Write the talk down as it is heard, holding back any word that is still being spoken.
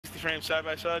frames side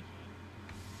by side?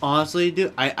 Honestly,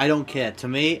 dude, I don't care. To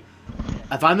me,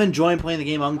 if I'm enjoying playing the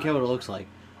game, I don't care what it looks like.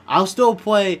 I'll still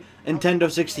play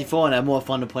Nintendo 64 and have more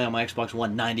fun to play on my Xbox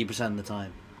One 90% of the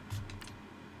time.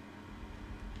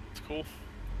 It's cool.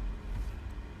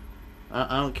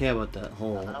 I don't care about that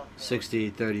whole 60,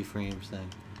 30 frames thing.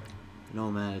 It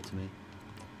don't matter to me.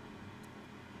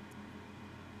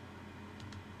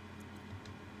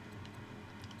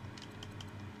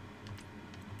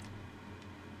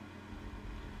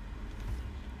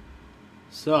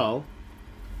 So,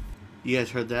 you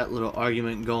guys heard that little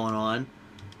argument going on.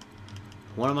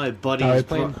 One of my buddies...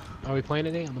 Are we playing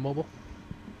today on the mobile?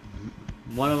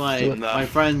 One of my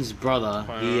friend's brother,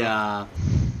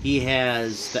 he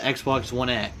has the Xbox One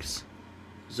X.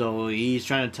 So he's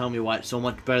trying to tell me why it's so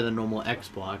much better than normal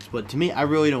Xbox. But to me, I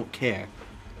really don't care.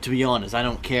 To be honest, I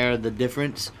don't care the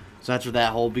difference. So that's what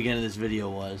that whole beginning of this video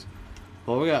was.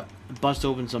 But we got bust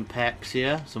open some packs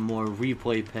here. Some more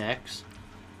replay packs.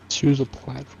 Choose a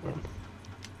platform.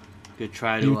 Good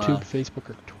try to YouTube, Facebook,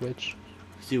 or Twitch.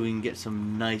 See if we can get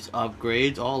some nice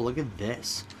upgrades. Oh, look at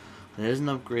this. There's an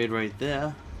upgrade right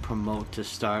there. Promote to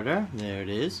starter. There it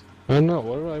is. I don't know.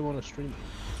 What do I want to stream?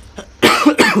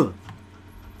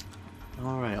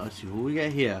 Alright, let's see who we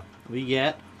got here. We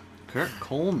got Kurt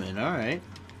Coleman. Alright.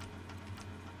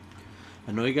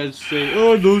 I know you guys say,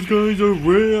 oh, those guys are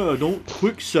rare. Don't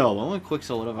quick sell. I want to quick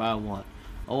sell whatever I want.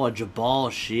 Oh, a Jabal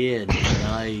Sheard.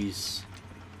 Nice.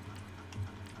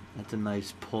 That's a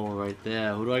nice pull right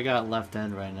there. Who do I got left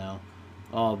end right now?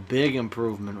 Oh, big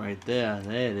improvement right there.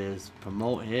 There it is.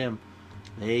 Promote him.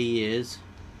 There he is.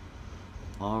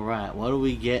 Alright, what do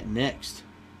we get next?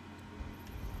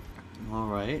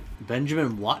 Alright.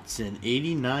 Benjamin Watson,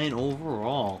 89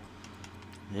 overall.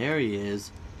 There he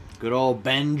is. Good old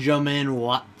Benjamin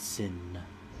Watson.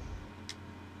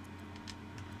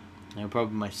 Now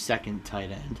probably my second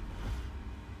tight end.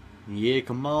 Yeah,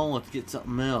 come on, let's get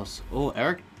something else. Oh,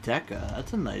 Eric Decker.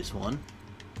 That's a nice one.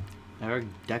 Eric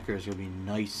Decker is going to be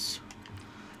nice.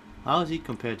 How is he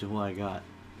compared to who I got?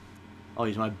 Oh,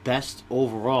 he's my best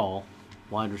overall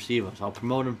wide receiver. So I'll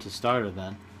promote him to starter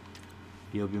then.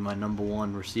 He'll be my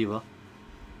 #1 receiver.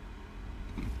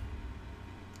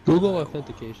 Google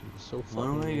authentication is so fucking What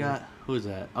do we weird. got? Who's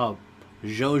that? Oh,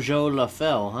 Jojo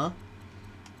LaFell, huh?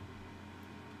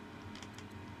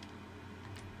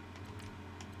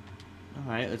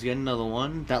 Alright, let's get another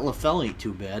one. That LaFell ain't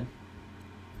too bad.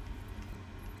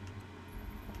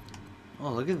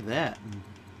 Oh, look at that.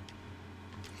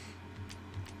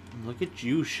 Look at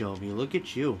you, Shelby. Look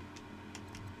at you.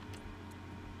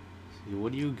 See,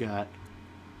 what do you got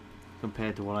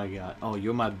compared to what I got? Oh,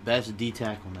 you're my best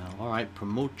D-tackle now. Alright,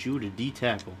 promote you to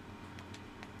D-tackle.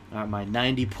 Alright, my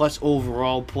 90+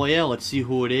 overall player. Let's see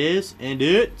who it is. And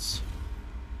it's...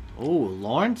 oh,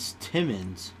 Lawrence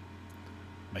Timmons.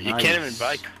 You Nice. can't even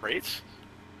buy crates?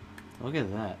 Look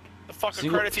at that. The fuck are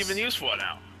credits even used for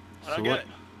now? I don't get it.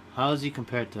 How is he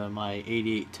compared to my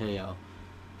 88 Teo?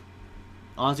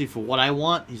 Honestly, for what I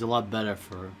want, he's a lot better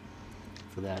for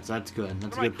that. So that's good.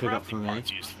 That's a good pickup for me.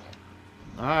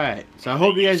 Alright, so I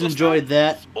hope you guys enjoyed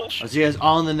that. I'll see you guys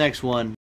all in the next one.